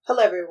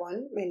Hello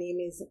everyone, my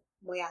name is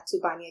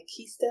Moyatu Banya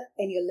Kista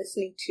and you're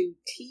listening to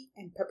Tea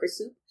and Pepper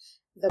Soup,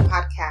 the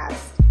podcast.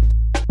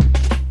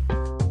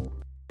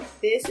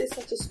 This is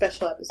such a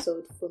special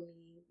episode for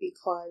me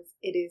because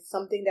it is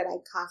something that I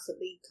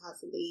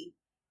constantly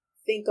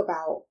think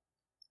about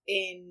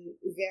in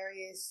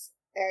various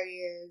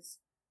areas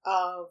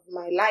of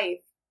my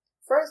life.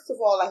 First of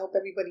all, I hope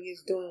everybody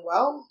is doing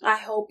well. I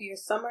hope your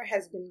summer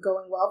has been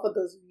going well for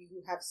those of you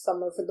who have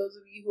summer. For those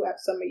of you who have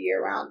summer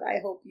year-round, I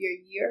hope your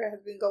year has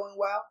been going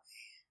well.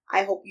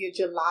 I hope your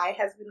July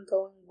has been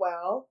going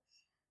well.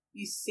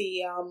 You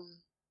see,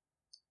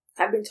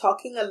 I've been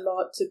talking a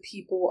lot to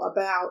people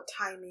about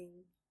timing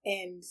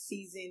and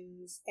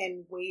seasons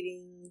and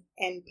waiting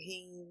and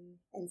pain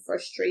and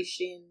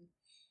frustration.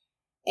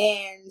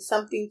 And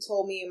something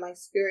told me in my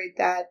spirit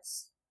that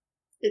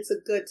it's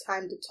a good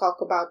time to talk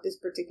about this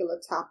particular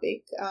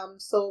topic.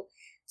 So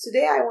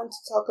today I want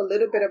to talk a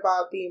little bit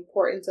about the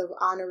importance of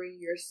honoring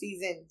your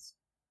seasons.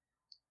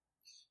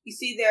 You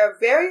see, there are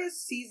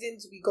various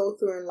seasons we go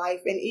through in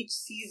life, and each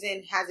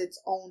season has its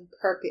own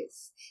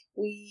purpose.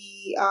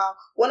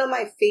 One of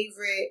my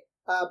favorite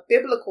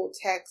biblical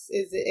texts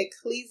is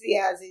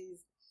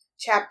Ecclesiastes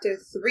chapter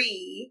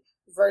 3,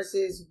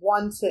 verses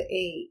 1 to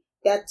 8,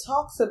 that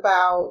talks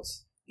about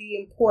the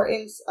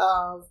importance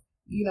of,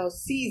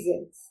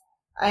 seasons.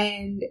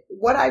 And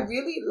what I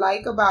really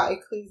like about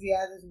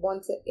Ecclesiastes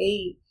 1 to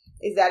 8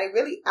 is that it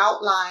really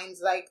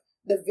outlines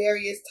the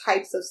various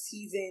types of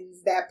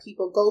seasons that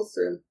people go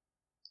through.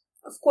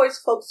 Of course,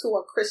 folks who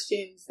are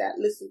Christians that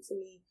listen to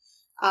me,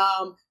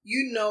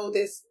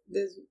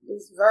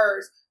 this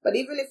verse, but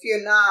even if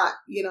you're not,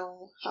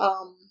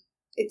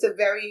 it's a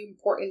very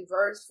important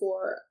verse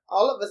for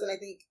all of us. And I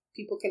think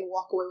people can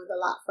walk away with a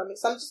lot from it.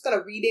 So I'm just going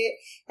to read it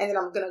and then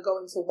I'm going to go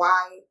into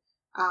why,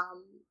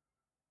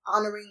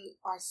 honoring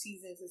our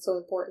seasons is so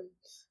important.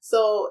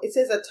 So it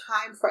says a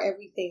time for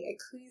everything.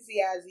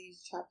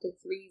 Ecclesiastes chapter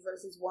 3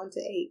 verses 1 to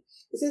 8.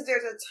 It says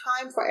there's a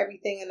time for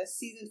everything and a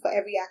season for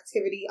every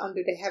activity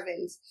under the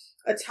heavens.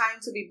 A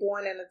time to be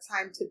born and a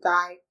time to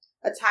die.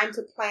 A time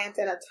to plant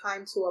and a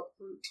time to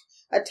uproot.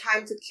 A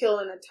time to kill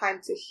and a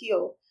time to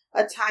heal.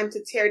 A time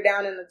to tear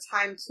down and a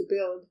time to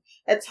build.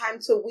 A time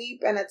to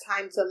weep and a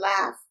time to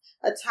laugh.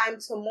 A time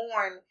to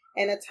mourn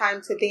and a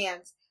time to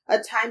dance. A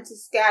time to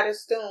scatter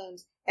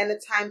stones and a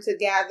time to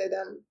gather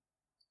them,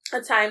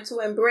 a time to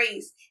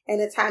embrace and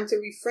a time to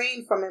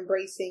refrain from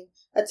embracing,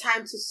 a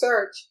time to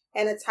search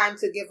and a time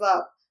to give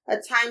up, a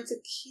time to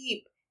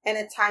keep and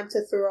a time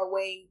to throw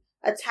away,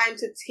 a time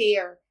to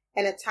tear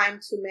and a time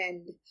to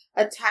mend,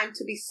 a time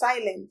to be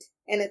silent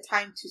and a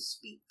time to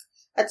speak,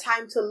 a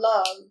time to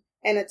love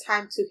and a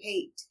time to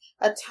hate,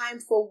 a time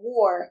for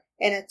war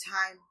and a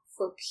time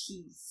for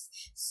peace.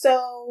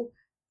 So,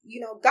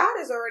 God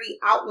has already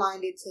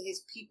outlined it to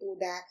his people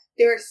that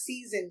there are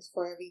seasons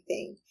for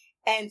everything.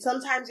 And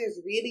sometimes there's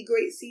really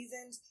great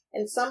seasons,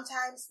 and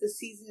sometimes the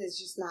season is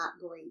just not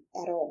great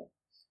at all.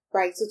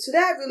 Right? So today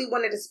I really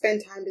wanted to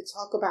spend time to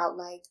talk about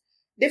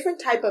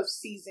different type of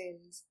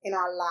seasons in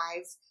our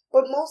lives,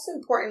 but most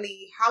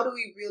importantly, how do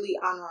we really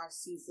honor our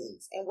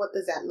seasons and what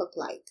does that look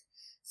like?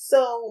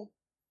 So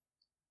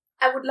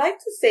I would like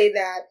to say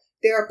that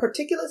there are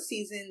particular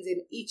seasons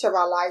in each of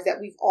our lives that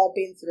we've all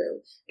been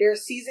through. There are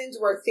seasons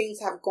where things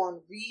have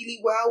gone really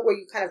well, where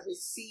you kind of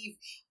receive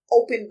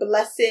open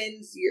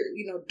blessings,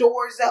 your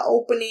doors are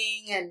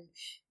opening and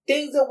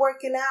things are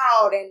working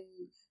out, and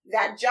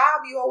that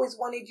job you always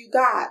wanted, you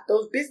got.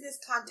 Those business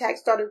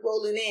contacts started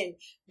rolling in.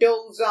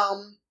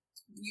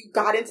 You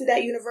got into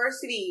that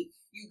university.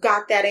 You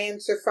got that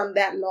answer from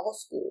that law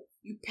school.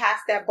 You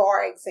passed that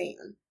bar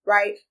exam,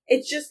 right?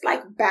 It's just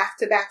like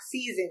back-to-back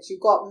seasons. You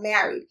got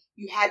married.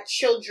 You had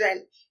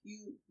children.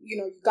 You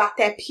got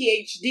that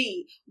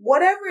PhD.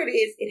 Whatever it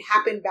is, it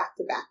happened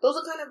back-to-back. Those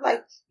are kind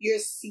of your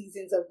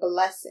seasons of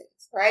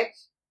blessings, right?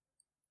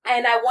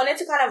 And I wanted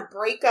to kind of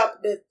break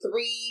up the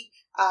three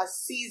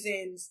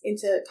seasons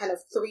into kind of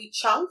three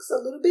chunks a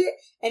little bit,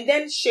 and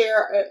then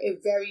share a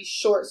very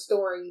short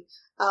story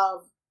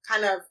of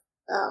kind of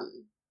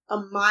a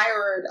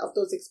myriad of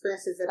those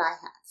experiences that I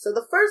had. So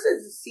the first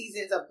is the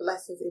seasons of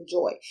blessings and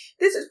joy.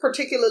 This is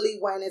particularly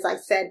when, as I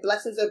said,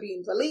 blessings are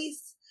being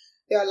released.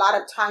 There are a lot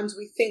of times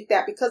we think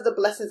that because the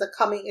blessings are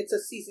coming, it's a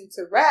season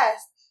to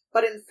rest.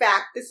 But in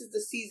fact, this is the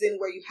season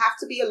where you have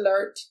to be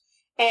alert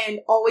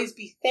and always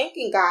be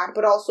thanking God,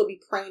 but also be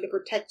praying to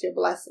protect your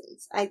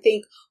blessings. I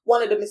think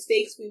one of the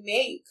mistakes we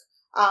make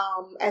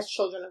as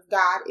children of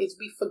God is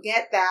we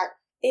forget that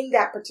in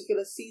that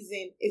particular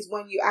season is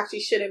when you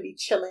actually shouldn't be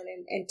chilling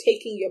and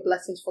taking your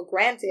blessings for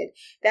granted.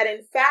 That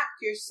in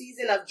fact, your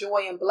season of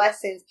joy and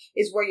blessings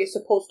is where you're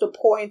supposed to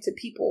pour into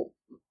people.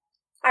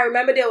 I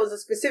remember there was a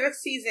specific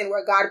season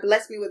where God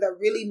blessed me with a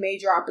really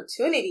major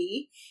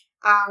opportunity.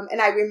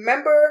 And I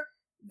remember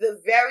the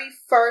very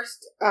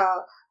first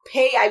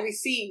pay I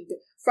received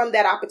from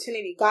that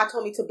opportunity. God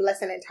told me to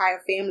bless an entire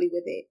family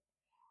with it.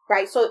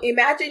 Right? So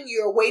imagine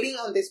you're waiting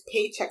on this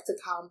paycheck to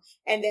come,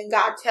 and then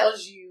God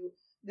tells you,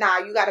 nah,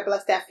 you got to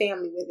bless that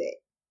family with it.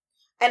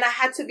 And I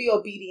had to be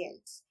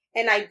obedient.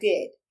 And I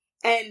did.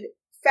 And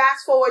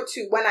fast forward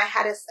to when I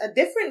had a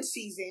different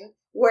season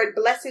where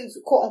blessings,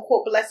 quote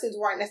unquote, blessings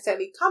weren't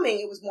necessarily coming.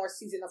 It was more a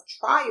season of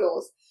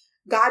trials.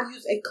 God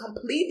used a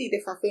completely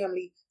different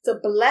family to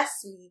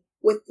bless me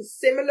with the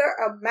similar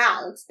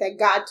amount that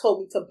God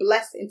told me to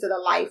bless into the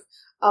life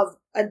of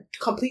a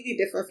completely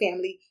different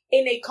family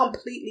in a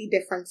completely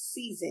different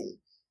season.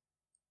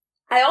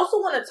 I also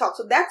want to talk,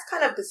 so that's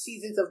kind of the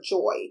seasons of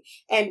joy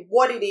and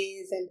what it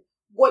is and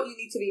what you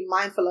need to be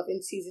mindful of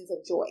in seasons of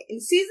joy. In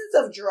seasons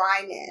of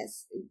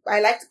dryness, I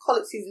like to call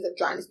it seasons of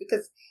dryness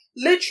because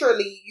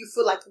literally you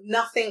feel like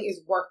nothing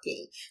is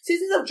working.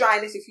 Seasons of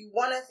dryness, if you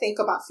want to think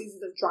about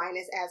seasons of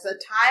dryness as a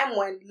time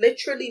when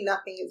literally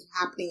nothing is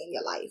happening in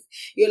your life.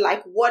 You're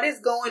like, what is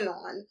going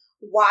on?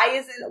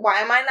 Why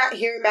am I not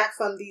hearing back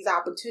from these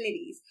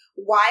opportunities?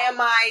 Why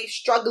am I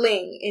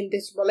struggling in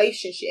this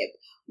relationship?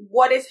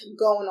 What is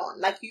going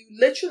on? Like, you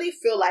literally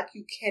feel like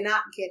you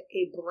cannot get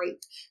a break.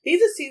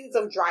 These are seasons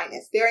of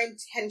dryness. They're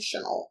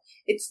intentional.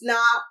 It's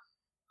not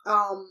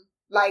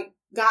like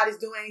God is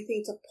doing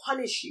anything to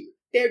punish you.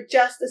 They're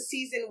just a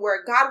season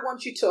where God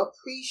wants you to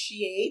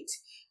appreciate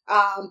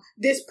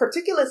this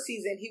particular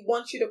season. He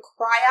wants you to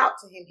cry out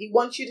to him. He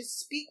wants you to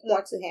speak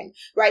more to him,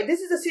 right? This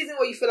is a season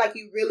where you feel like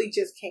you really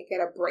just can't get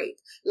a break.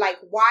 Like,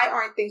 why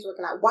aren't things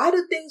working out? Why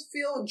do things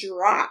feel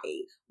dry?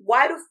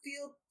 Why do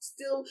feel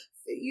still,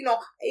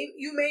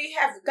 you may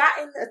have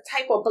gotten a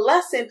type of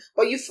blessing,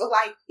 but you feel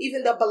like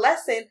even the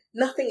blessing,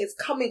 nothing is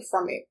coming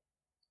from it,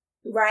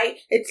 right?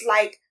 It's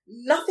like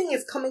nothing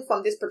is coming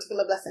from this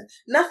particular blessing.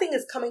 Nothing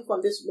is coming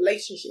from this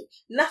relationship.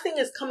 Nothing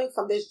is coming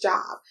from this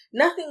job.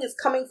 Nothing is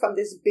coming from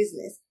this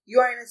business. You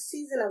are in a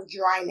season of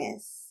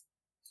dryness.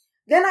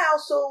 Then I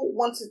also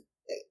want to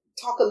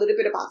talk a little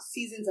bit about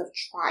seasons of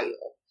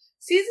trial.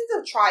 Seasons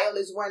of trial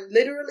is when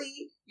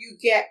literally you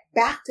get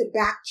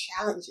back-to-back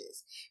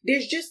challenges.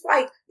 There's just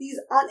like these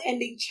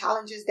unending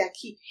challenges that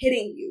keep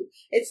hitting you.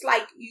 It's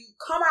like you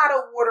come out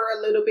of water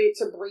a little bit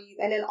to breathe,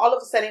 and then all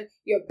of a sudden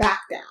you're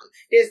back down.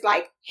 There's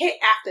like hit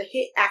after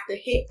hit after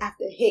hit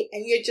after hit,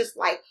 and you're just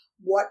like,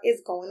 what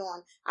is going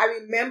on? I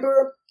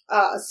remember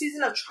a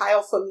season of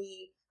trial for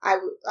me, I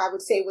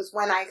would say, was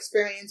when I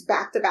experienced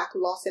back-to-back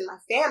loss in my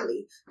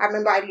family. I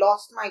remember I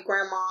lost my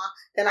grandma,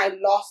 then I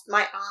lost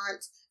my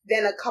aunt.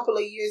 Then a couple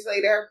of years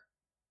later,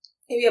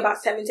 maybe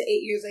about 7 to 8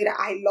 years later,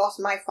 I lost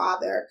my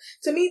father.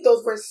 To me,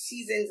 those were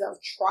seasons of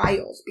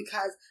trials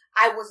because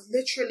I was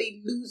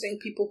literally losing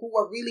people who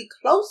were really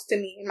close to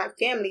me in my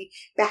family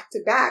back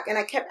to back. And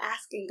I kept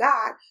asking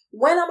God,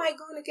 when am I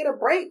going to get a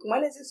break?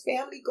 When is this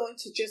family going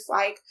to just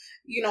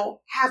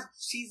have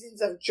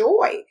seasons of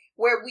joy,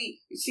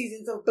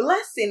 seasons of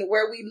blessing,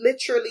 where we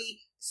literally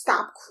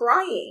stop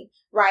crying,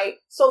 right?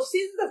 So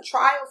seasons of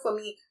trial for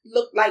me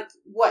look like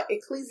what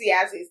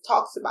Ecclesiastes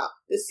talks about,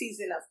 the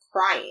season of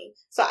crying.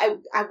 So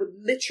I would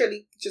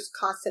literally just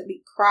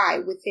constantly cry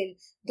within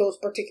those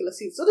particular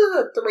seasons. So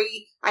those are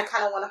 3 I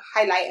kind of want to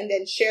highlight and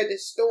then share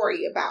this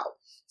story about.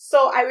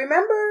 So I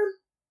remember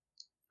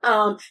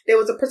there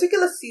was a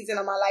particular season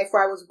of my life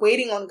where I was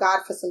waiting on God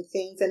for some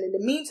things. And in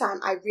the meantime,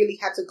 I really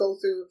had to go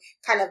through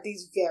kind of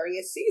these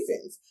various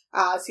seasons,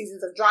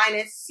 seasons of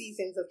dryness,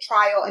 seasons of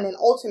trial, and then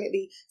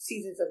ultimately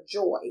seasons of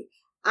joy.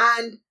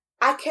 And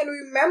I can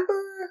remember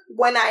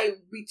when I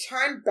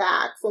returned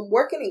back from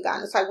working in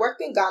Ghana. So I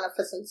worked in Ghana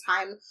for some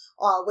time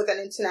with an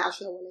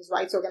international women's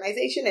rights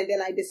organization. And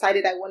then I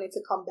decided I wanted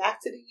to come back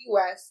to the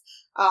U.S.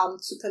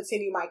 To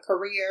continue my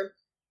career.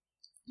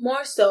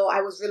 More so,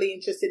 I was really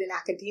interested in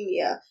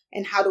academia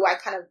and how do I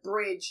kind of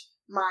bridge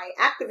my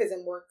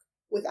activism work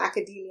with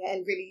academia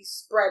and really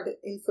spread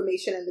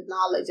information and the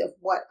knowledge of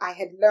what I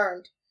had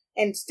learned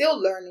and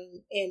still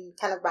learning in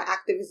kind of my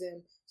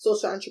activism,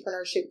 social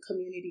entrepreneurship,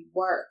 community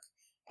work.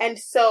 And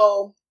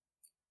so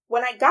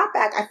when I got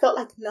back, I felt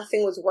like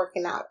nothing was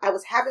working out. I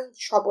was having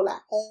trouble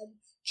at home,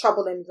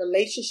 trouble in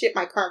relationship,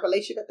 my current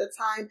relationship at the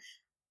time.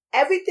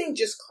 Everything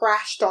just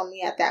crashed on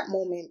me at that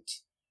moment.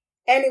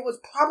 And it was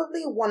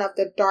probably one of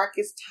the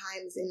darkest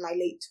times in my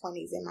late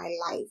 20s in my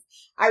life.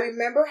 I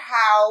remember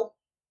how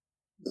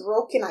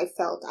broken I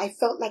felt. I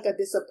felt like a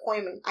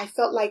disappointment. I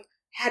felt like,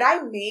 had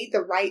I made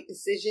the right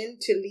decision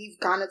to leave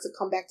Ghana to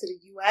come back to the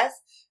U.S.,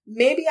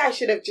 maybe I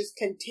should have just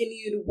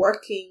continued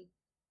working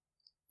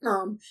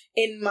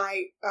in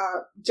my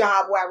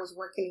job where I was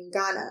working in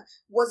Ghana.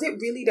 Was it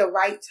really the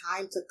right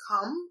time to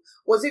come?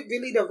 Was it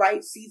really the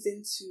right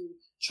season to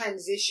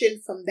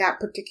transition from that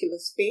particular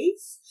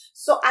space?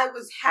 So I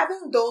was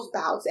having those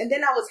bouts, and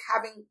then I was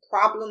having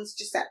problems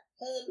just at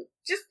home,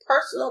 just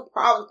personal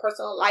problems,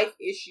 personal life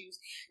issues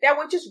that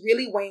were just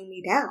really weighing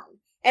me down.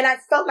 And I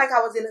felt like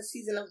I was in a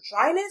season of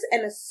dryness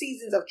and a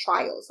seasons of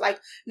trials. Like,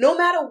 no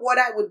matter what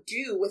I would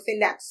do within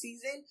that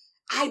season,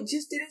 I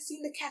just didn't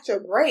seem to catch a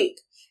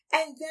break.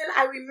 And then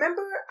I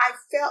remember I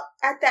felt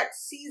at that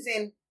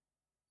season,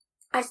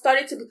 I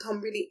started to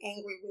become really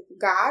angry with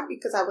God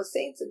because I was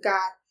saying to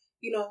God,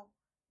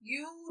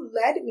 you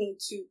led me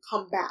to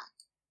come back,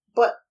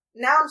 but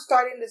now I'm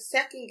starting to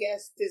second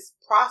guess this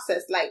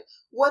process. Like,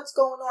 what's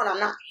going on? I'm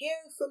not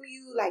hearing from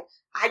you. Like,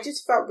 I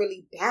just felt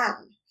really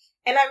down.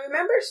 And I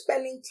remember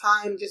spending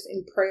time just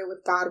in prayer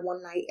with God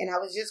one night, and I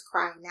was just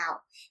crying out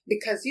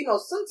because,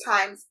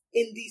 sometimes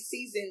in these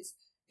seasons,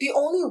 the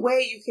only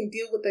way you can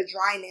deal with the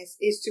dryness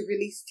is to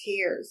release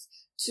tears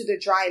to the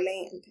dry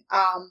land.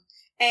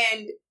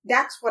 And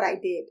that's what I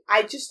did.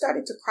 I just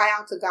started to cry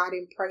out to God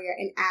in prayer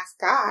and ask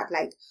God,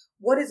 like,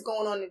 what is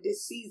going on in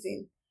this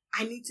season?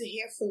 I need to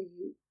hear from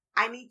you.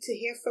 I need to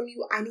hear from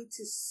you. I need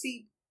to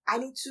see. I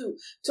need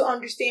to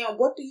understand,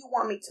 what do you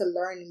want me to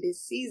learn in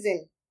this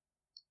season?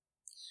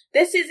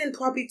 This season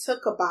probably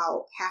took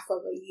about half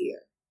of a year.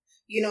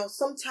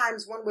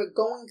 Sometimes when we're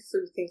going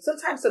through things,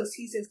 sometimes some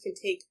seasons can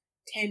take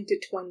 10 to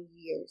 20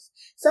 years.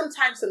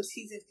 Sometimes some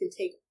seasons can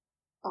take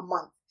a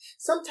month.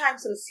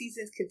 Sometimes some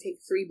seasons can take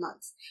 3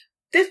 months.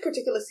 This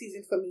particular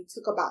season for me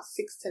took about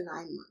 6 to 9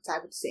 months, I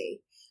would say.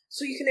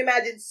 So you can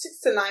imagine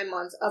 6 to 9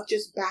 months of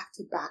just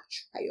back-to-back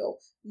trial.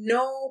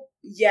 No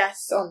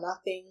yes or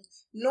nothing.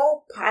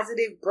 No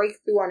positive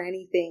breakthrough on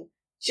anything.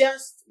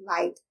 Just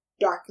like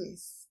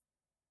darkness.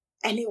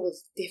 And it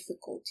was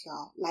difficult,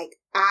 y'all. Like,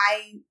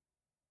 I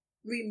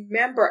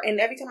remember, and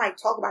every time I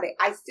talk about it,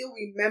 I still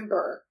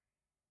remember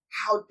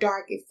how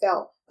dark it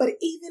felt. But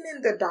even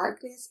in the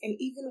darkness, and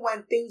even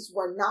when things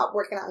were not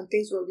working out and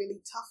things were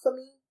really tough for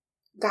me,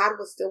 God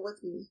was still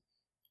with me.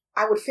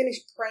 I would finish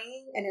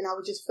praying and then I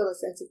would just feel a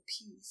sense of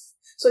peace.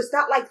 So it's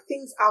not like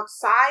things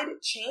outside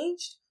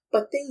changed,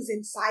 but things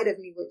inside of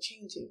me were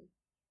changing.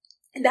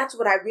 And that's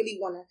what I really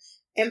want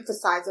to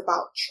emphasize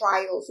about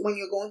trials. When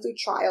you're going through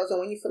trials and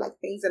when you feel like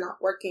things are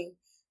not working,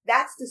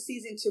 that's the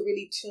season to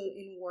really tune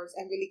inwards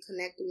and really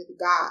connect with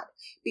God,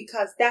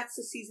 because that's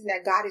the season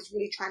that God is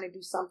really trying to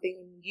do something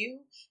in you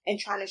and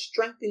trying to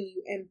strengthen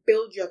you and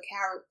build your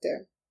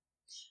character.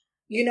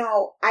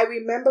 I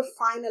remember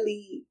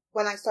finally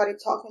when I started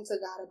talking to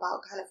God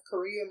about kind of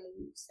career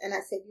moves, and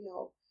I said,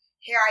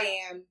 here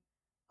I am,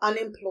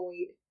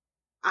 unemployed.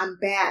 I'm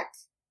back.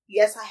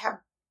 Yes, I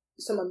have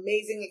some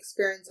amazing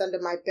experience under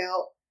my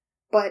belt,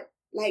 but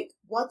like,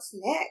 what's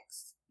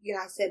next?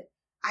 I said,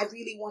 I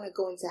really want to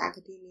go into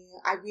academia.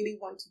 I really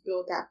want to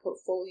build that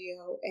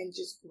portfolio and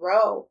just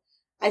grow.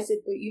 I said,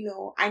 but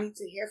I need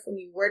to hear from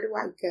you. Where do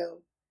I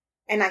go?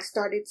 And I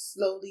started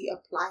slowly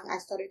applying. I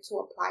started to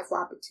apply for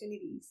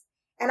opportunities.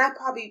 And I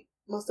probably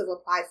must have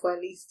applied for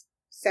at least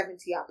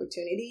 70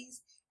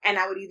 opportunities. And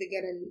I would either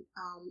get a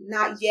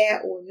not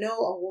yet or no,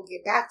 or we'll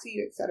get back to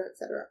you, etc.,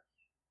 etc.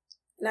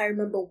 And I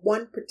remember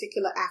one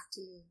particular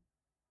afternoon,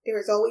 there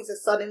is always a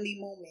suddenly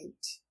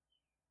moment.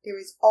 There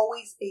is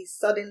always a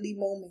suddenly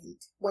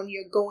moment when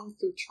you're going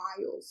through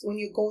trials, when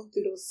you're going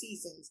through those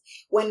seasons,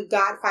 when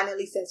God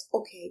finally says,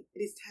 okay, it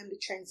is time to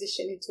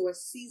transition into a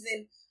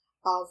season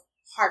of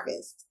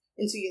harvest,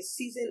 into your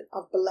season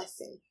of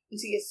blessing,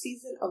 into your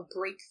season of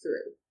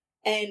breakthrough.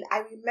 And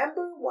I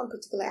remember one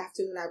particular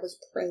afternoon I was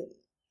praying.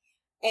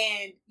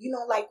 And,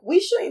 we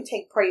shouldn't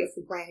take prayer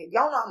for granted.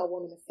 Y'all know I'm a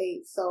woman of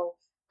faith, so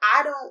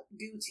I don't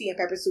do tea and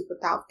pepper soup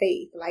without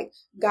faith. Like,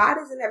 God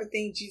is in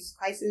everything. Jesus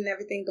Christ is in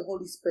everything. The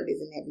Holy Spirit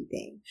is in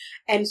everything.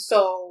 And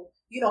so,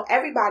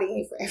 everybody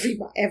ain't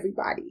for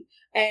everybody.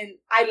 And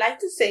I like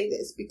to say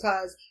this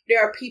because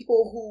there are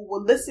people who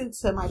will listen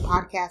to my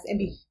podcast and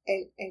be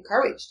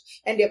encouraged.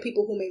 And there are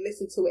people who may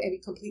listen to it and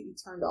be completely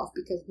turned off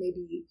because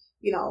maybe,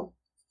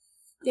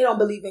 they don't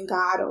believe in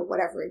God or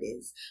whatever it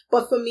is.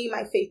 But for me,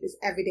 my faith is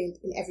evident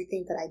in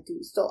everything that I do.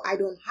 So I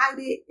don't hide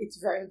it. It's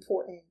very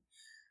important.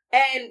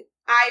 And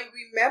I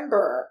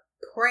remember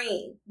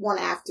praying one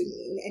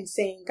afternoon and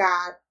saying,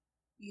 God,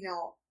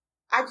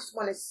 I just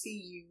want to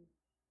see you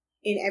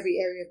in every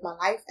area of my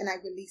life, and I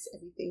release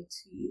everything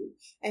to you.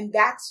 And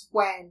that's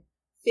when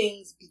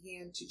things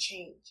began to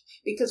change.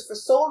 Because for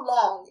so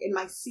long in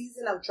my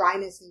season of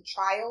dryness and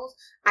trials,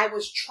 I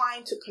was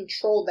trying to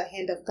control the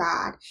hand of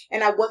God.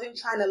 And I wasn't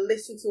trying to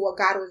listen to what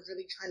God was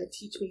really trying to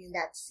teach me in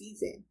that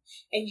season.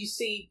 And you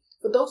see,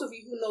 for those of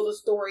you who know the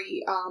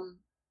story,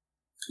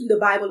 in the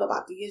Bible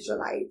about the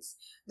Israelites,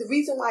 the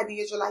reason why the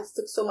Israelites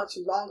took so much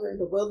longer in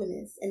the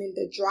wilderness and in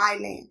the dry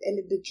land and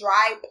in the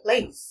dry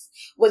place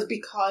was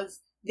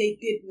because they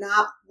did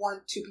not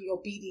want to be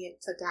obedient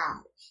to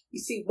God. You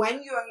see,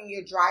 when you're in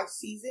your dry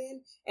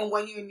season and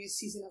when you're in your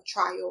season of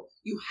trial,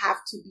 you have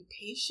to be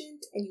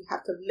patient and you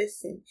have to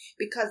listen,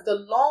 because the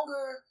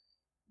longer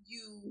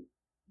you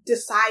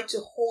decide to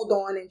hold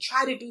on and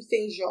try to do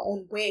things your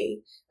own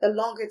way, the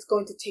longer it's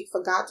going to take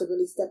for God to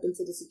really step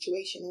into the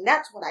situation. And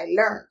that's what I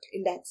learned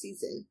in that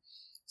season.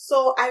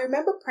 So I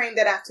remember praying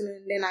that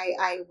afternoon, and then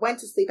I went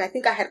to sleep. I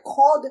think I had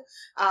called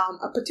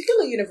a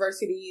particular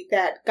university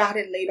that God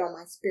had laid on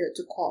my spirit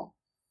to call.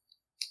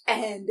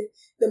 And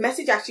the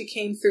message actually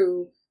came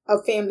through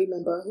a family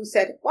member who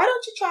said, why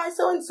don't you try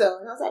so-and-so?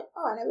 And I was like,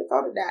 oh, I never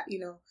thought of that,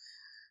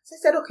 So I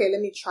said, okay,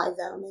 let me try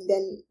them. And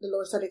then the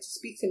Lord started to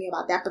speak to me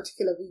about that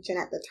particular region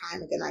at the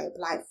time. And then I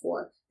applied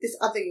for this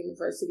other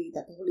university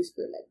that the Holy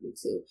Spirit led me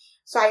to.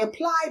 So I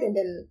applied, and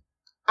then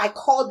I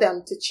called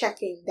them to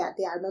check in that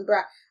day. I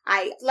remember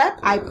I slept,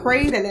 I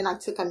prayed, and then I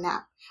took a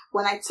nap.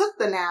 When I took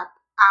the nap,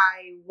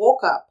 I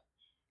woke up.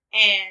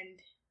 And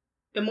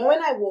the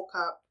moment I woke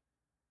up,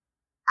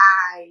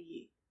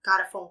 I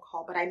got a phone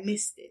call, but I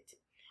missed it.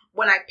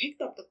 When I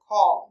picked up the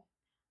call,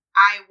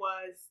 I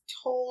was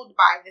told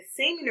by the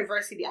same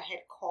university I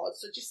had called.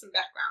 So just some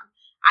background.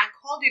 I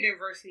called the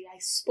university. I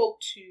spoke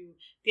to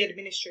the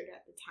administrator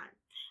at the time.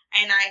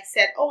 And I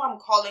said, I'm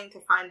calling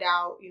to find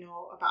out,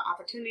 about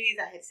opportunities.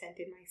 I had sent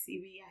in my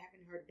CV. I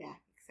haven't heard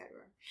back,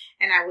 etc.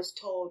 And I was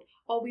told,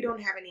 we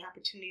don't have any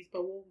opportunities,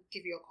 but we'll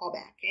give you a call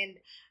back. And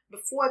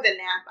before the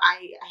nap,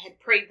 I had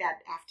prayed that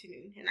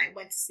afternoon and I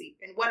went to sleep.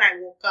 And when I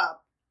woke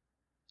up,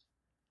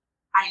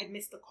 I had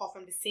missed a call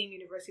from the same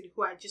university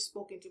who I had just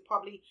spoken to.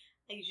 Probably,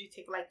 I usually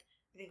take I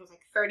think it was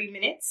 30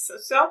 minutes or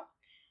so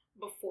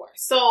before.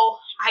 So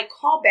I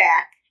called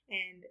back,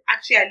 and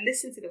actually I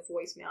listened to the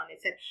voicemail, and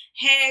it said,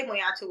 "Hey,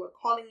 Moyato, we're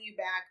calling you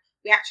back.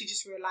 We actually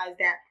just realized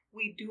that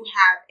we do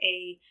have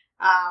a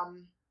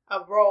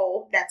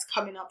role that's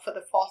coming up for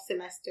the fall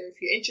semester.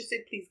 If you're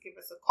interested, please give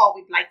us a call.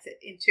 We'd like to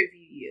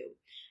interview you."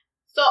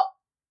 So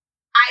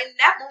in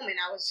that moment,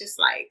 I was just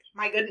like,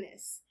 my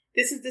goodness,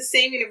 this is the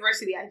same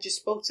university I just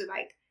spoke to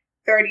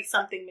 30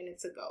 something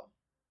minutes ago.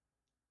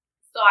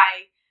 So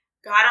I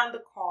got on the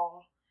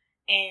call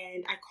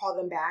and I called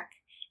them back.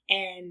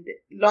 And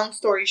long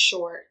story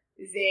short,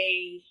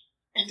 they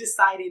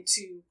decided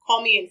to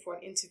call me in for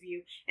an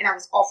interview, and I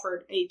was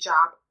offered a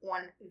job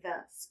on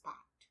the spot.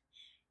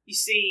 You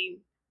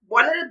see,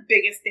 one of the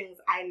biggest things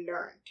I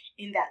learned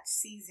in that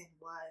season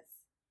was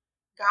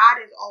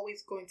God is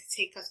always going to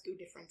take us through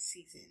different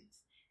seasons.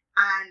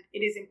 And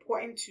it is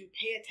important to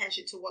pay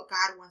attention to what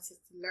God wants us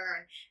to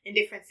learn in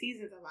different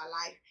seasons of our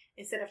life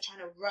instead of trying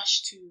to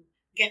rush to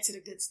get to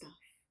the good stuff,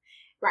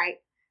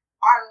 right?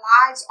 Our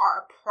lives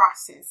are a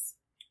process.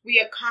 We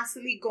are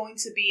constantly going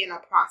to be in a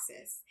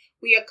process.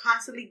 We are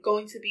constantly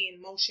going to be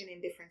in motion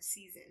in different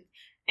seasons.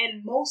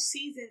 And most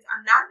seasons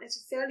are not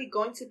necessarily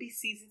going to be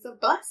seasons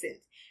of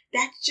blessings.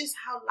 That's just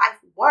how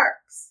life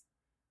works.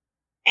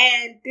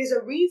 And there's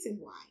a reason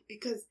why,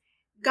 because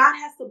God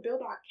has to build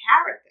our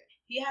character.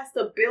 He has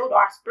to build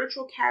our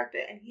spiritual character,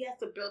 and he has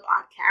to build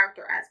our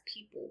character as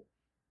people.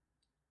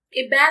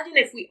 Imagine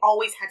if we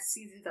always had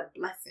seasons of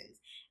blessings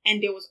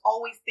and there was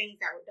always things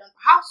that were done.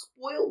 How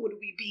spoiled would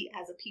we be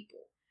as a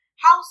people?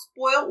 How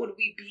spoiled would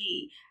we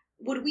be?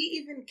 Would we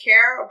even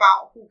care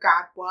about who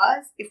God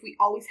was if we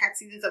always had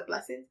seasons of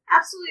blessings?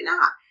 Absolutely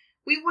not.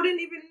 We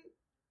wouldn't even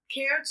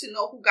care to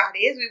know who God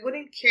is. We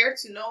wouldn't care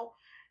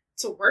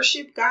to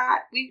worship God.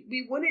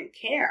 We wouldn't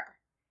care.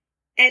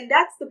 And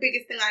that's the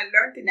biggest thing I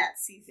learned in that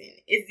season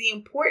is the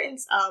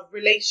importance of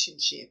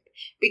relationship.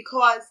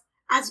 Because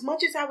as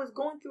much as I was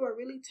going through a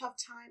really tough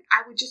time,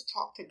 I would just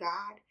talk to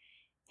God.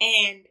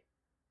 And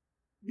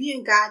me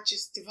and God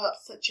just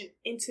developed such an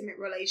intimate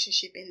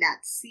relationship in that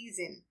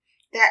season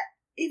that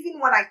even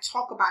when I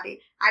talk about it,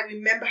 I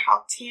remember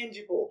how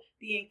tangible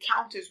the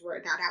encounters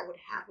were that I would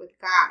have with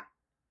God.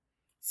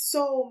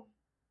 So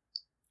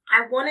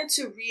I wanted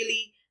to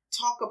really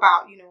talk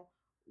about,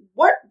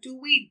 what do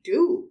we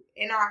do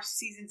in our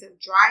seasons of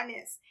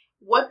dryness?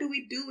 What do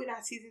we do in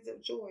our seasons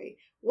of joy?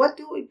 What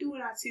do we do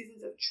in our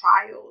seasons of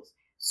trials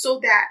so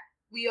that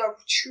we are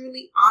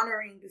truly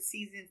honoring the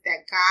seasons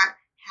that God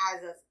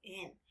has us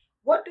in?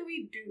 What do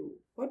we do?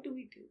 What do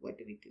we do? What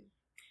do we do?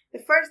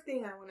 The first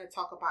thing I want to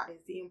talk about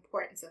is the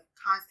importance of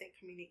constant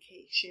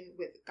communication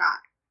with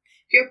God.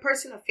 If you're a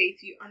person of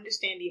faith, you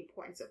understand the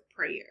importance of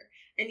prayer.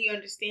 And you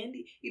understand,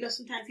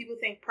 sometimes people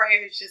think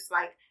prayer is just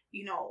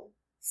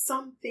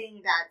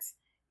something that,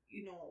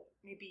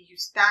 maybe you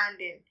stand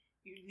and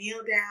you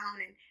kneel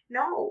down. And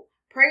no,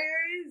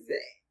 prayer is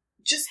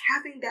just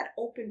having that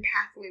open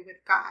pathway with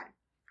God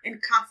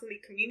and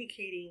constantly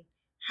communicating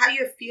how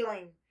you're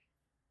feeling.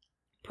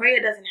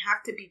 Prayer doesn't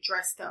have to be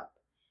dressed up.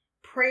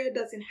 Prayer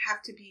doesn't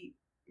have to be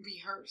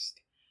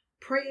rehearsed.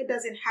 Prayer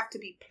doesn't have to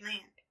be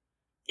planned.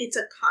 It's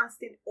a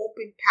constant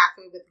open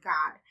pathway with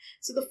God.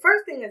 So the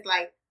first thing is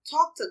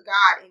talk to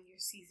God in your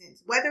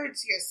seasons, whether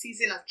it's your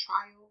season of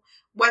trial,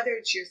 whether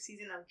it's your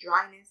season of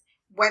dryness,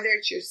 whether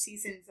it's your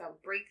seasons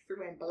of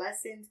breakthrough and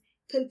blessings,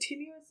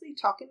 continuously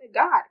talking to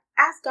God.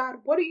 Ask God,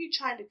 what are you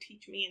trying to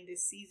teach me in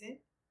this season?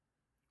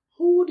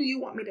 Who do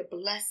you want me to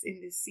bless in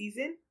this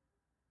season?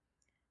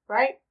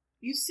 Right?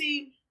 You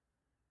see,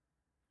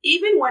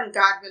 even when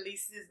God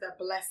releases the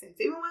blessings,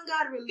 even when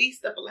God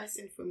released the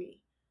blessing for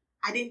me,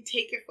 I didn't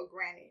take it for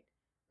granted,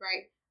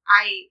 right?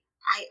 I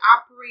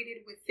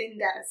operated within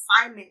that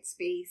assignment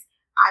space.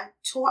 I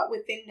taught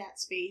within that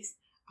space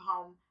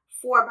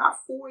for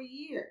about 4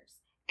 years.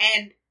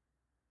 And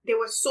there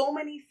were so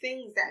many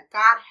things that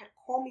God had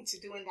called me to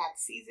do in that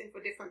season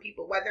for different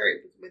people, whether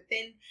it was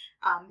within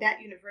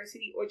that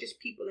university or just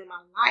people in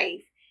my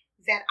life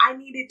that I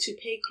needed to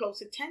pay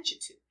close attention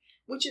to.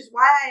 Which is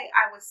why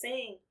I was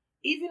saying,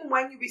 even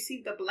when you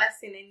receive the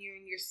blessing and you're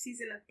in your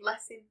season of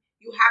blessing,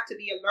 you have to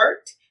be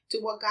alert to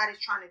what God is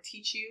trying to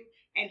teach you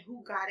and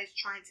who God is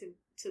trying to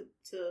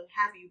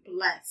have you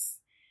bless.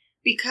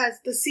 Because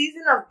the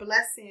season of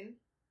blessing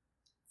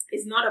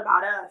is not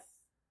about us.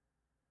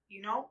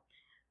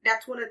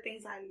 That's one of the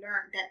things I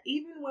learned, that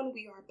even when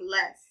we are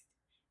blessed,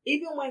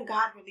 even when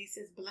God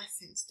releases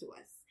blessings to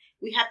us,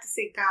 we have to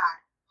say, God,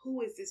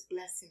 who is this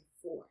blessing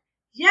for?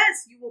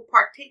 Yes, you will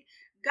partake.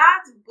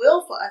 God's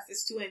will for us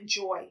is to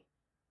enjoy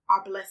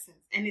our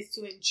blessings and is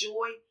to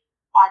enjoy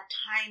our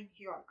time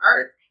here on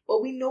earth.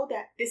 But we know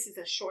that this is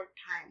a short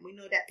time. We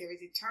know that there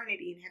is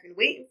eternity in heaven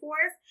waiting for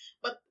us.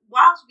 But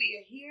whilst we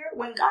are here,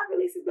 when God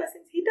releases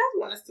blessings, he does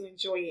want us to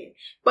enjoy it.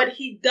 But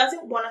he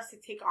doesn't want us to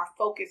take our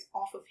focus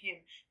off of him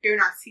during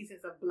our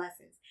seasons of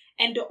blessings.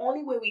 And the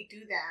only way we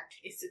do that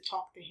is to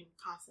talk to him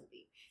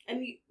constantly.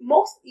 And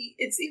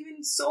it's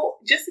even so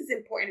just as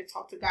important to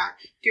talk to God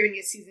during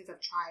your seasons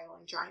of trial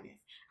and dryness.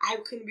 I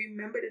can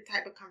remember the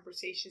type of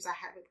conversations I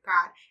had with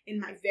God in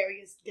my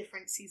various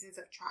different seasons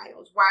of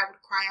trials, where I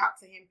would cry out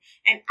to him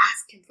and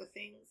ask him for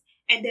things.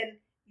 And then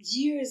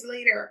years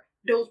later,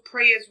 those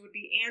prayers would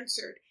be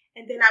answered.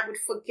 And then I would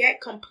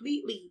forget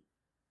completely.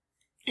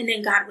 And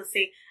then God would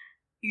say,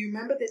 you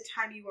remember the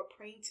time you were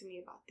praying to me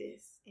about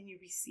this and you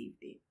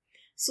received it.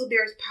 So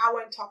there's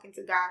power in talking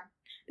to God.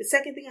 The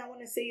second thing I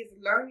want to say is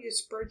learn your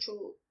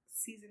spiritual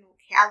seasonal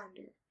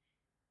calendar.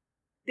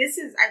 This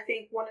is, I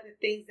think, one of the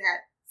things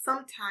that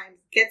sometimes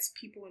gets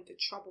people into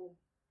trouble,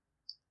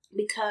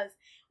 because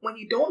when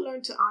you don't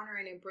learn to honor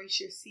and embrace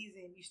your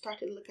season, you start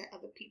to look at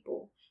other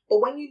people. But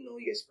when you know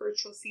your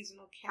spiritual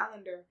seasonal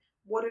calendar,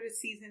 what are the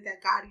seasons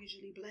that God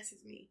usually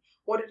blesses me?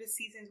 What are the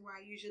seasons where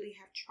I usually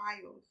have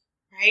trials,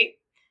 right?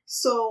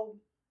 So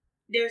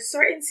there are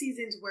certain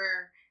seasons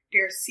where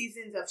there are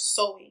seasons of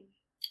sowing,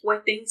 where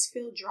things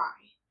feel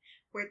dry,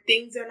 where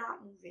things are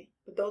not moving.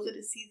 But those are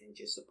the seasons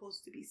you're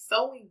supposed to be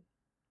sowing.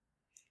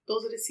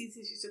 Those are the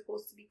seasons you're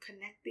supposed to be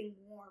connecting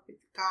more with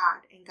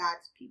God and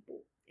God's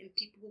people and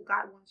people who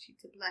God wants you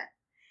to bless.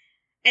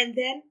 And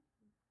then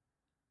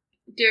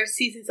there are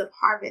seasons of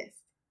harvest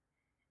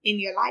in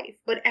your life,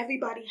 but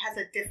everybody has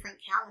a different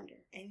calendar,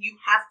 and you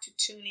have to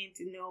tune in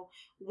to know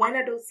when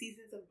are those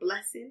seasons of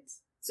blessings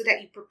so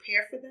that you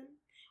prepare for them.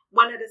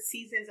 When are the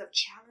seasons of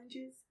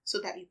challenges so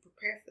that you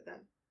prepare for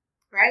them,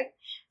 right?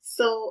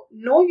 So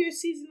know your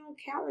seasonal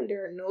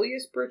calendar, know your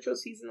spiritual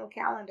seasonal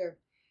calendar.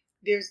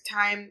 There's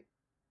time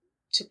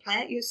to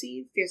plant your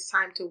seeds. There's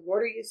time to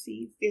water your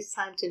seeds. There's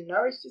time to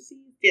nourish the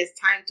seeds. There's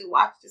time to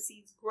watch the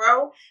seeds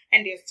grow.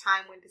 And there's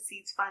time when the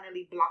seeds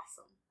finally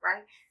blossom,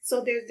 right?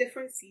 So there's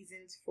different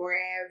seasons for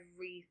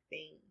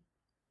everything,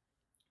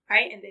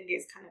 right? And then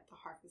there's kind of the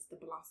harvest, the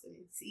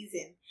blossoming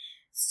season.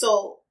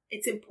 So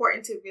it's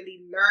important to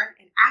really learn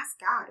and ask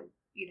God,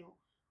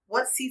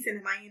 what season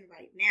am I in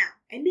right now?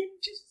 And then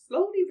just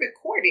slowly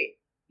record it.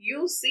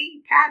 You'll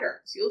see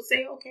patterns. You'll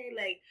say,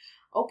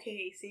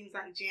 okay, seems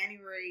like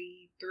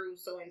January through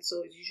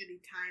so-and-so is usually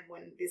time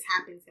when this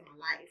happens in my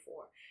life,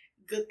 or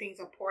good things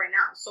are pouring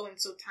out.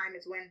 So-and-so time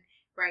is when,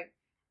 right?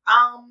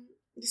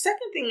 The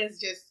second thing is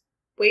just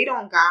wait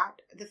on God.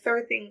 The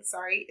third thing,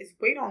 is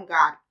wait on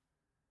God,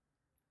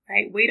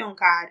 right? Wait on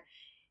God.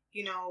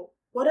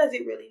 What does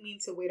it really mean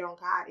to wait on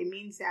God? It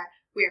means that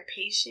we are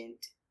patient.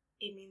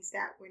 It means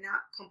that we're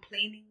not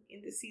complaining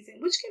in the season,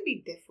 which can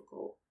be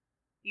difficult.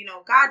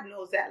 God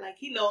knows that.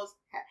 He knows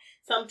that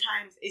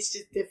sometimes it's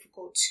just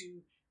difficult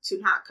to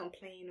not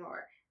complain,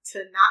 or to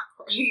not,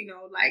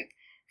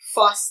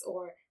 fuss,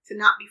 or to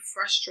not be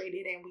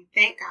frustrated. And we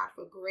thank God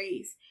for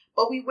grace,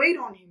 but we wait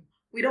on him.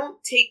 We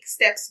don't take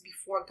steps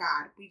before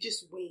God. We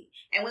just wait.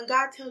 And when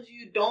God tells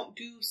you don't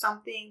do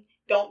something,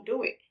 don't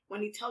do it.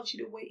 When he tells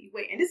you to wait, you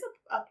wait. And this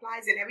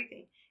applies in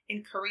everything,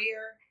 in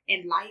career,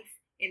 in life,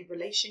 in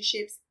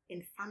relationships,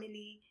 in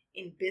family,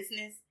 in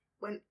business.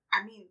 When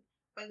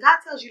God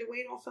tells you to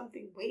wait on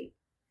something, wait.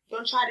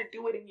 Don't try to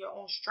do it in your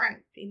own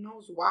strength. He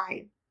knows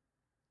why.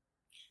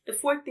 The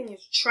fourth thing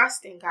is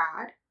trust in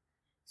God.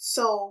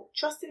 So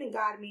trusting in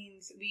God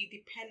means we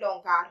depend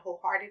on God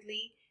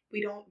wholeheartedly.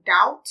 We don't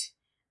doubt.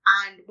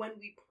 And when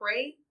we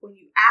pray, when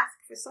you ask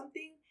for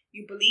something,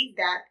 you believe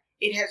that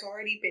it has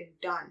already been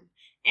done.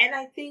 And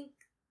I think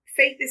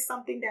faith is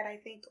something that I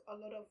think a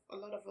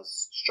lot of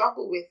us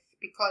struggle with,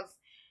 because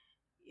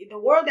the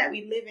world that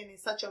we live in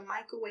is such a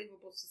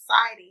microwavable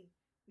society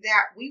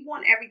that we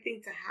want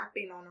everything to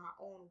happen on our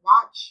own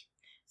watch.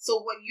 So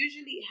what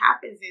usually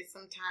happens is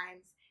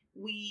sometimes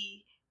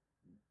we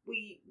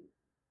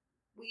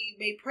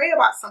may pray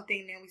about something,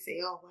 and then we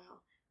say, oh,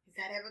 well, is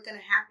that ever going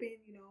to happen?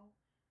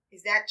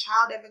 Is that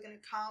child ever going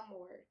to come?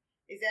 Or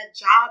is that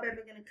job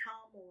ever going to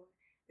come? Or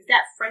is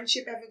that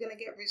friendship ever going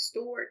to get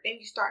restored? Then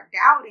you start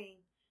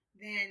doubting.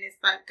 Then it's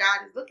like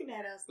God is looking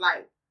at us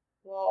like,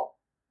 well,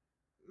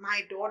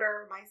 my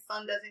daughter, my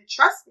son doesn't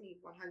trust me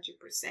 100%,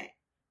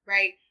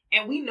 right?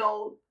 And we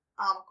know,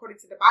 according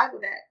to the Bible,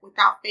 that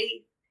without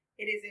faith,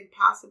 it is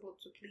impossible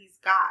to please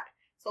God.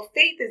 So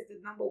faith is the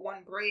number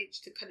one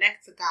bridge to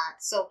connect to God.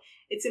 So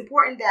it's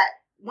important that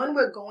when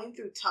we're going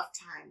through tough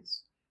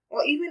times,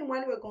 or even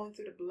when we're going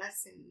through the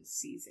blessing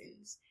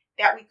seasons,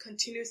 that we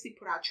continuously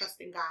put our trust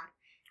in God.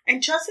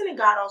 And trusting in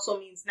God also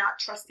means not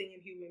trusting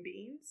in human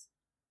beings.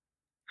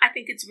 I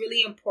think it's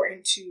really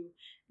important to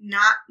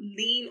not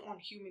lean on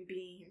human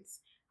beings.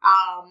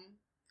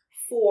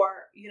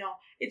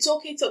 It's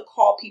okay to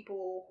call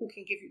people who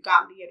can give you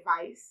godly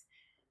advice.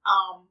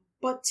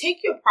 But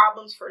take your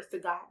problems first to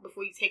God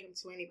before you take them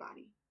to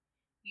anybody.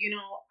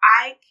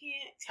 I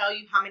can't tell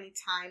you how many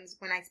times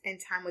when I spend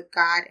time with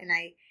God and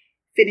I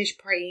finish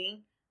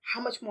praying,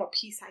 how much more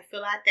peace I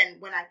feel at than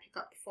when I pick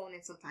up the phone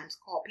and sometimes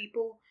call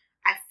people.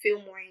 I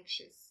feel more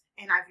anxious.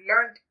 And I've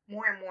learned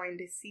more and more in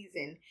this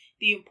season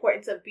the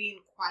importance of being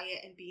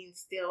quiet and being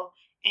still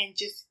and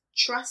just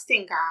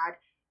trusting God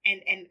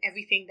and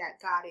everything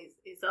that God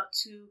is up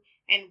to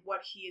and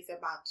what he is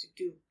about to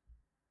do.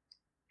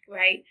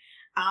 Right?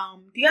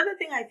 The other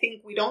thing I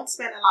think we don't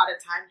spend a lot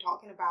of time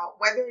talking about,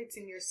 whether it's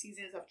in your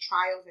seasons of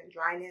trials and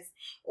dryness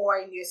or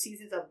in your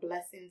seasons of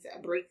blessings,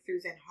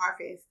 breakthroughs, and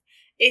harvest,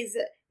 is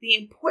the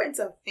importance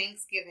of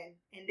Thanksgiving.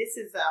 And this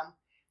is,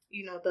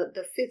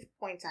 the fifth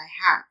point I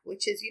have,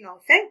 which is,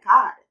 thank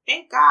God.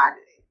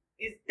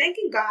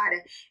 Thanking God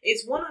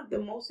is one of the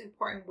most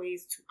important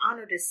ways to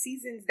honor the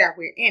seasons that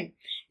we're in.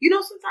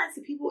 Sometimes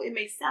to people, it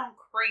may sound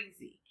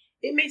crazy.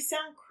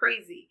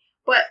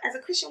 But as a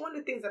Christian, one of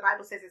the things the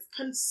Bible says is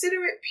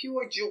consider it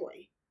pure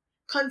joy.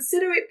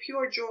 Consider it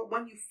pure joy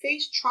when you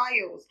face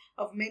trials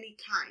of many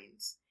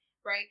kinds,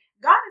 right?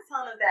 God is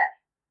telling us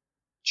that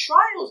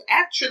trials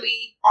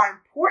actually are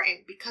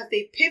important because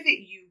they pivot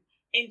you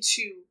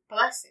into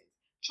blessings.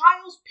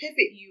 Trials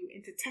pivot you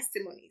into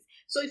testimonies.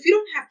 So if you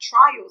don't have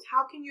trials,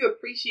 how can you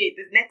appreciate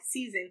the next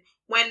season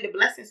when the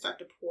blessings start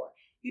to pour?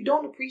 You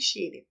don't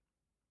appreciate it.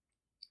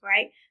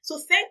 Right? So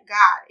thank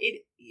God.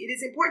 It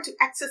is important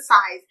to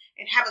exercise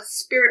and have a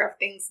spirit of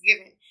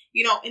thanksgiving.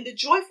 In the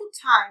joyful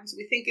times,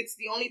 we think it's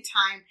the only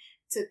time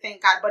to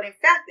thank God. But in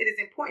fact, it is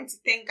important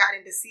to thank God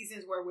in the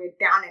seasons where we're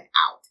down and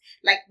out.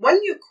 Like when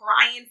you're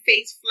crying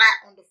face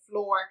flat on the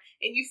floor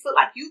and you feel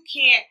like you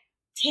can't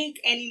take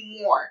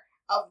any more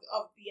of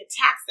the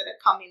attacks that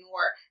are coming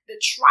or the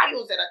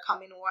trials that are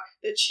coming or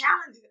the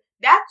challenges.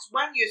 That's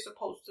when you're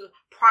supposed to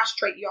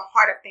prostrate your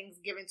heart of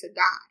thanksgiving to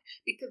God,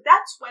 because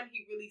that's when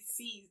he really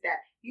sees that,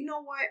 you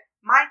know what,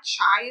 my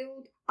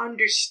child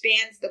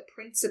understands the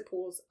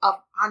principles of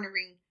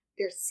honoring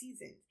their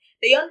seasons.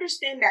 They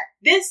understand that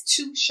this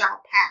too shall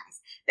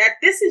pass,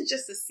 that this is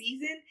just a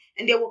season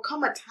and there will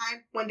come a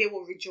time when they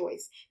will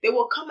rejoice. There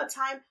will come a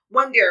time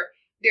when their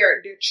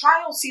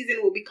trial season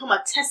will become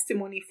a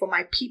testimony for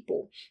my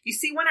people. You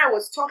see, when I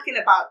was talking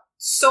about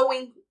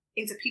sowing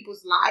into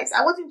people's lives,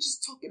 I wasn't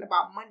just talking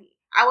about money.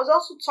 I was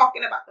also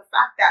talking about the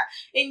fact that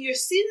in your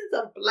seasons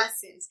of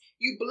blessings,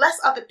 you bless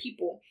other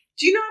people.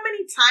 Do you know how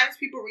many times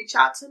people reach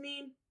out to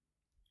me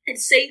and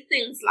say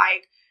things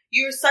like,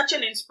 you're such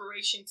an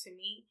inspiration to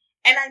me?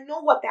 And I know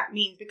what that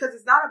means because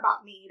it's not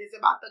about me. It is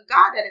about the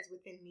God that is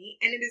within me.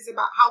 And it is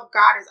about how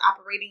God is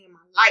operating in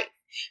my life.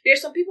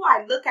 There's some people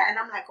I look at and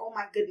I'm like, oh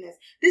my goodness,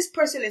 this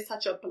person is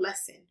such a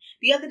blessing.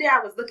 The other day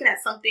I was looking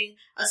at something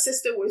a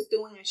sister was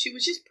doing and she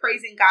was just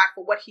praising God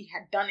for what he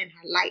had done in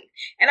her life.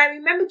 And I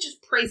remember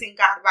just praising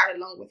God right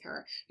along with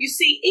her. You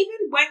see,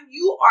 even when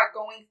you are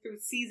going through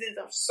seasons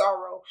of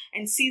sorrow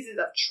and seasons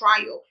of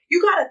trial,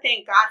 you got to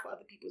thank God for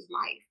other people's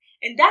life.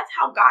 And that's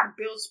how God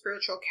builds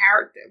spiritual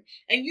character.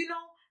 And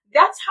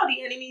that's how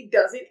the enemy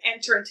doesn't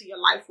enter into your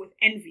life with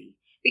envy.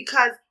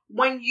 Because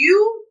when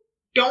you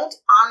don't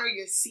honor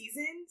your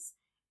seasons,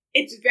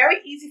 it's very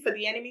easy for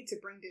the enemy to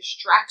bring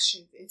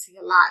distractions into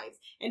your lives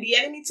and the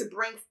enemy to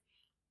bring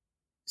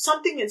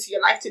something into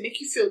your life to make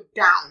you feel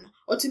down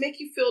or to make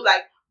you feel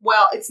like,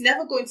 well, it's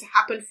never going to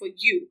happen for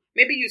you.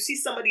 Maybe you see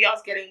somebody else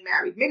getting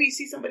married. Maybe you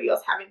see somebody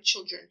else having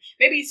children.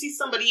 Maybe you see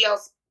somebody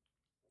else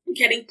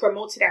getting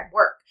promoted at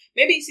work.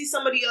 Maybe you see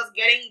somebody else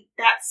getting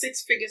that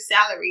 6-figure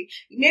salary.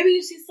 Maybe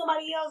you see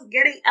somebody else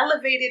getting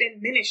elevated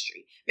in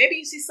ministry. Maybe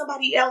you see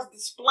somebody else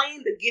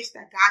displaying the gifts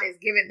that God has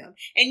given them.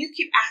 And you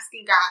keep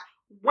asking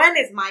God, when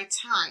is my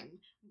time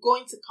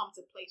going to come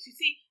to place? You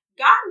see,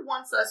 God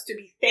wants us to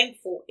be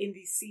thankful in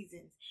these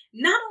seasons,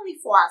 not only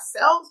for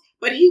ourselves,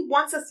 but he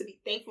wants us to be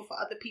thankful for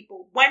other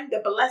people when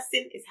the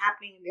blessing is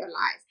happening in their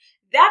lives.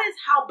 That is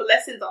how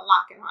blessings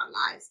unlock in our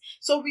lives.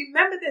 So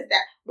remember this,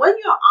 that when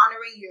you're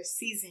honoring your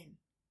season,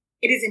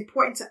 it is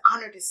important to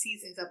honor the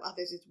seasons of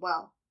others as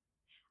well.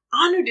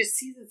 Honor the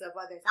seasons of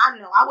others. I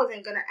know I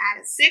wasn't going to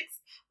add a 6,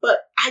 but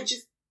I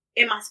just,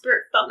 in my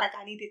spirit, felt like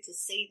I needed to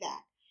say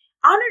that.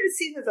 Honor the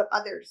seasons of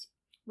others.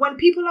 When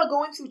people are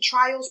going through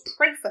trials,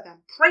 pray for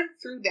them. Pray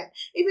through them.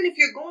 Even if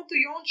you're going through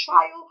your own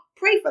trial,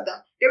 pray for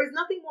them. There is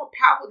nothing more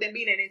powerful than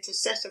being an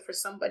intercessor for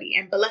somebody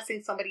and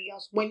blessing somebody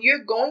else. When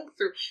you're going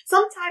through,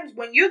 sometimes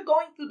when you're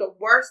going through the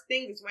worst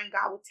thing is when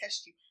God will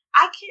test you.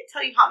 I can't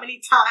tell you how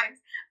many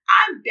times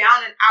I'm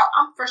down and out.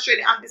 I'm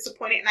frustrated. I'm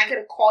disappointed. And I get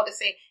a call to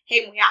say,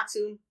 hey,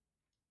 Moyatu,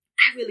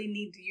 I really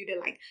need you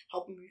to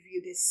help me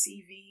review this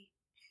CV.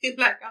 I'm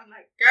like,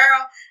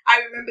 girl,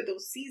 I remember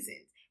those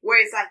seasons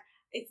where it's like,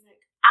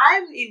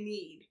 I'm in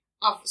need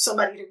of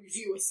somebody to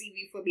review a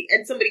CV for me.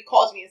 And somebody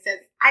calls me and says,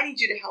 I need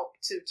you to help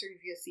to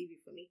review a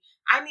CV for me.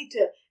 I need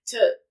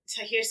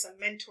to hear some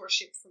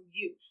mentorship from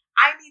you.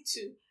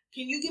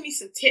 Can you give me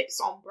some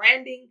tips on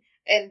branding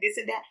and this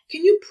and that?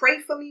 Can you pray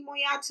for me,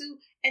 Moyatu?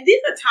 And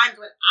these are times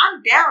when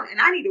I'm down and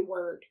I need a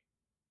word.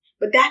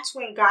 But that's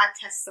when God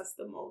tests us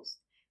the most.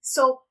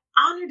 So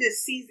honor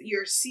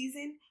your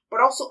season but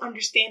also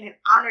understand and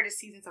honor the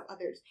seasons of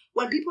others.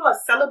 When people are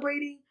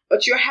celebrating,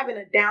 but you're having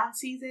a down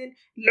season,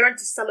 learn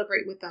to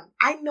celebrate with them.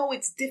 I know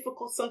it's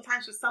difficult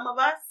sometimes for some of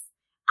us.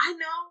 I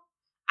know,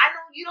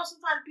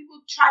 sometimes people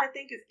try to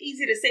think it's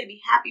easy to say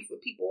be happy for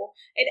people.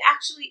 It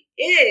actually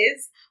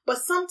is, but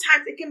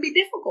sometimes it can be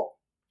difficult.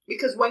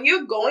 Because when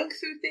you're going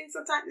through things,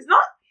 sometimes it's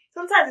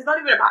not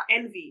even about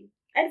envy.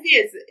 Envy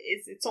is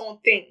its own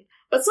thing.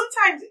 But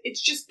sometimes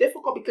it's just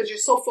difficult because you're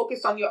so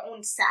focused on your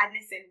own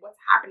sadness and what's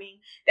happening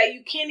that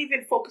you can't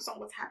even focus on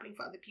what's happening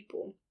for other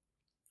people.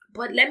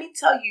 But let me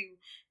tell you,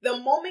 the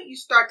moment you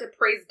start to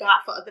praise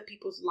God for other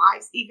people's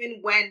lives, even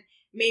when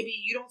maybe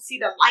you don't see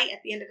the light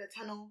at the end of the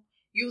tunnel,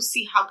 you'll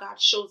see how God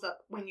shows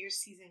up when your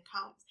season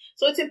comes.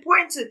 So it's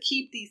important to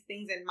keep these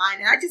things in mind.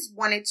 And I just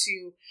wanted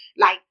to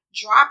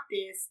drop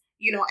this,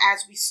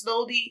 as we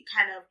slowly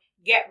kind of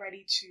get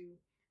ready to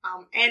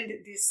end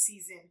this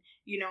season.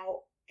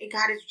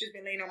 God has just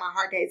been laying on my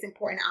heart that it's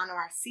important to honor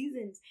our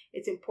seasons.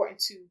 It's important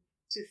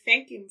to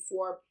thank Him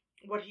for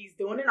what He's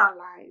doing in our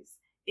lives.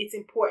 It's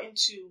important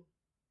to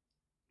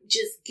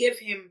just give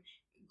Him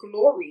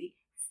glory,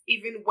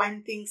 even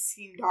when things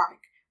seem dark,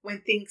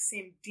 when things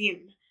seem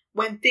dim,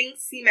 when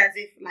things seem as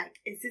if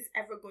is this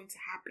ever going to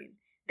happen?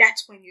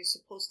 That's when you're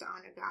supposed to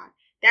honor God.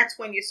 That's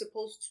when you're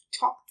supposed to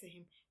talk to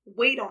Him,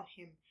 wait on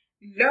Him,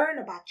 learn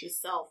about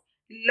yourself,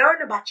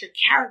 learn about your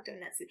character.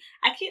 And that's it.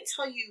 I can't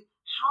tell you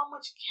how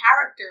much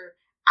character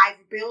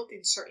I've built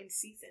in certain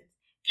seasons.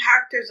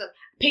 Characters of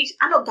patience.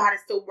 I know God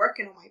is still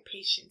working on my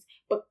patience,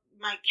 but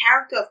my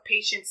character of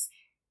patience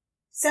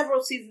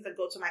several seasons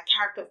ago to my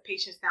character of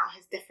patience now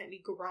has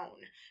definitely grown.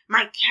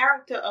 My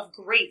character of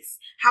grace,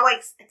 how I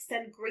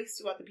extend grace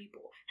to other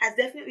people, has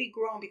definitely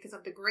grown because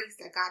of the grace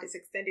that God has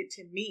extended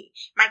to me.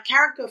 My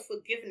character of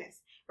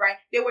forgiveness, right?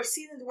 There were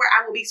seasons where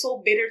I would be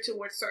so bitter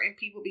towards certain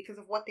people because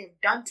of what they've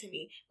done to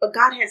me. But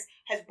God has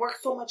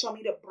worked so much on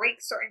me to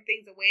break certain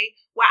things away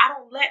where I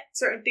don't let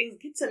certain things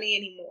get to me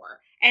anymore.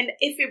 And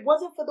if it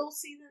wasn't for those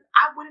seasons,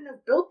 I wouldn't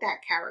have built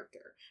that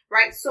character,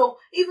 right? So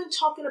even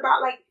talking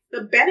about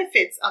the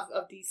benefits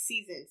of these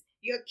seasons,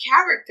 your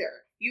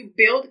character, you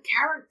build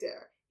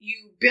character,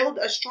 you build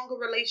a stronger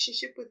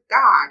relationship with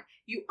God,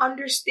 you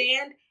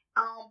understand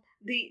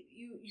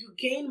you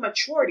gain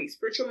maturity,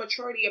 spiritual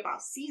maturity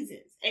about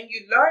seasons, and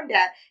you learn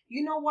that,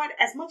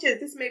 as much as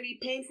this may be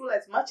painful,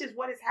 as much as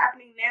what is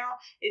happening now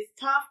is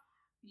tough,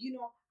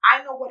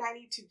 I know what I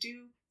need to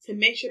do to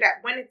make sure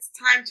that when it's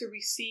time to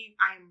receive,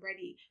 I am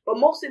ready. But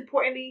most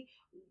importantly,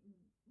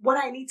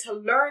 what I need to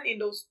learn in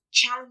those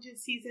challenging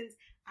seasons,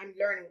 I'm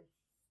learning.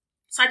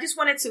 So I just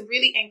wanted to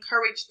really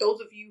encourage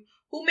those of you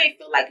who may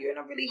feel like you're in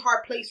a really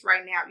hard place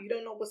right now. You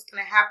don't know what's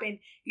going to happen.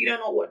 You don't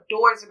know what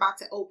door is about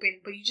to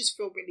open, but you just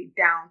feel really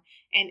down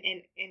and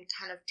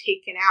kind of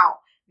taken out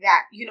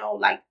that,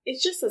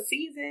 it's just a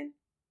season.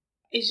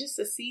 It's just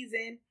a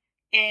season.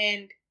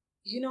 And,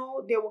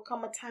 there will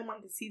come a time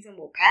when the season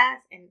will pass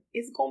and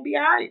it's going to be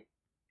all right.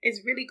 It's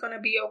really going to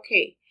be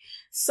okay.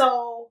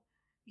 So,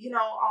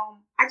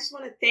 I just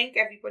want to thank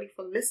everybody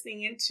for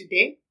listening in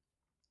today.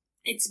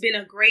 It's been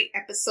a great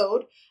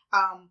episode.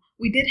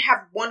 We did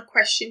have one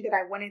question that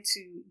I wanted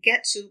to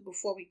get to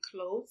before we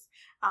close.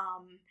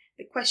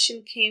 The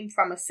question came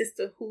from a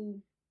sister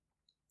who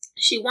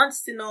she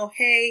wants to know,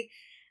 hey,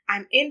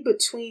 I'm in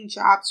between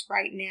jobs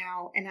right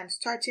now and I'm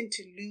starting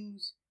to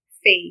lose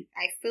faith.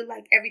 I feel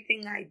like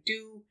everything I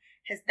do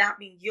has not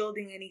been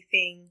yielding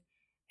anything.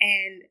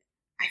 And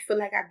I feel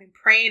like I've been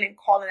praying and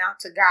calling out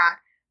to God,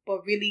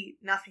 but really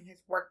nothing has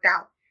worked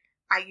out.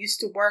 I used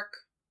to work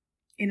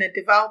in a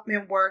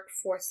development work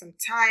for some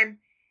time,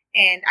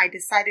 and I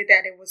decided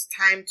that it was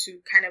time to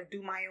kind of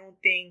do my own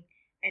thing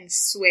and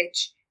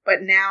switch.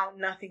 But now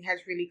nothing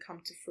has really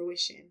come to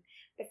fruition.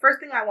 The first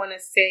thing I want to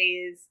say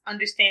is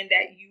understand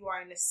that you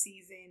are in a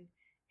season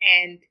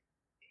and,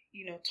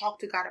 talk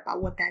to God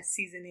about what that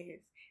season is.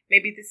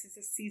 Maybe this is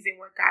a season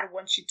where God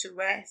wants you to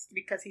rest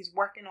because He's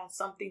working on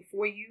something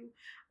for you.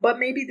 But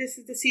maybe this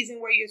is the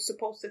season where you're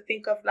supposed to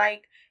think of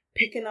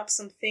picking up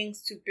some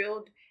things to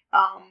build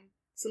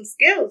some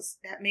skills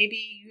that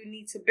maybe you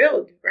need to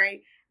build,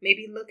 right?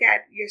 Maybe look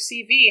at your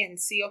CV and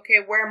see,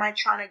 okay, where am I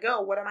trying to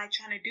go? What am I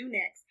trying to do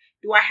next?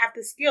 Do I have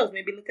the skills?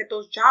 Maybe look at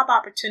those job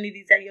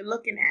opportunities that you're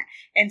looking at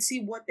and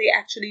see what they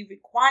actually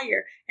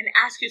require and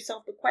ask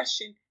yourself the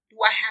question, do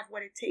I have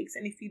what it takes?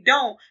 And if you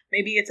don't,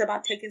 maybe it's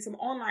about taking some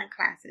online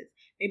classes.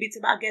 Maybe it's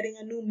about getting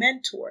a new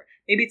mentor.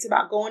 Maybe it's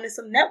about going to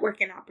some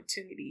networking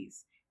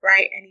opportunities,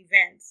 right? And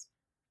events.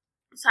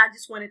 So I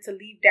just wanted to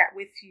leave that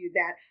with you,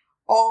 that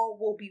all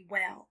will be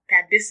well,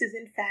 that this is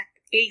in fact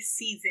a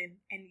season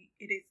and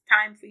it is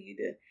time for you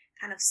to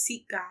kind of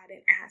seek God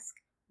and ask,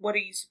 what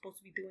are you supposed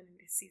to be doing in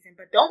this season?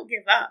 But don't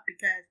give up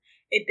because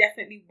it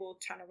definitely will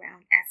turn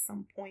around at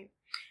some point.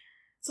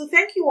 So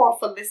thank you all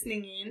for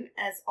listening in.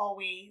 As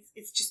always,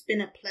 it's just been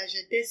a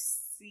pleasure.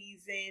 This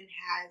season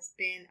has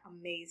been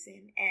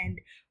amazing and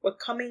we're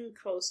coming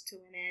close to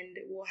an end.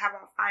 We'll have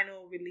our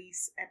final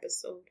release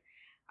episode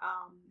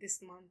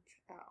this month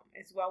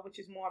as well, which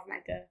is more of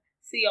a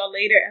see y'all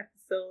later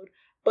episode.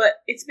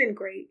 But it's been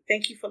great.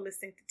 Thank you for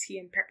listening to Tea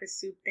and Pepper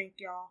Soup. Thank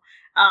y'all.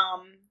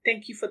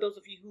 Thank you for those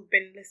of you who've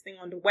been listening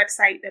on the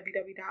website,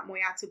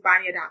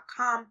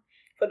 www.moyatubanya.com.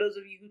 For those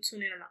of you who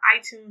tune in on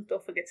iTunes,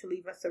 don't forget to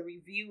leave us a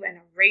review and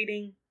a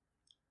rating.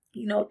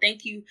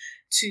 Thank you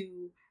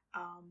to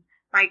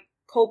my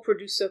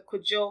co-producer,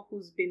 Kojo,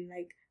 who's been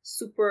like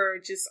super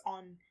just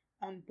on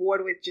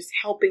board with just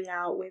helping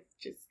out with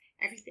just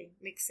everything,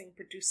 mixing,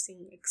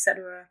 producing,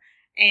 etc.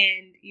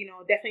 And,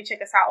 definitely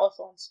check us out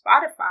also on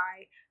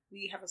Spotify.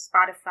 We have a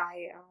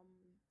Spotify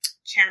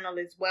channel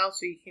as well,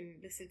 so you can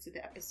listen to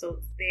the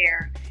episodes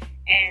there.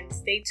 And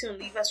stay tuned.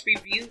 Leave us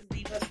reviews.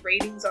 Leave us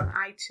ratings on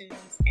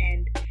iTunes.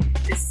 And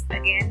this,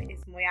 again,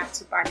 is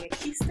Moyatubanya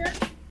Kista.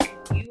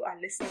 And you are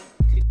listening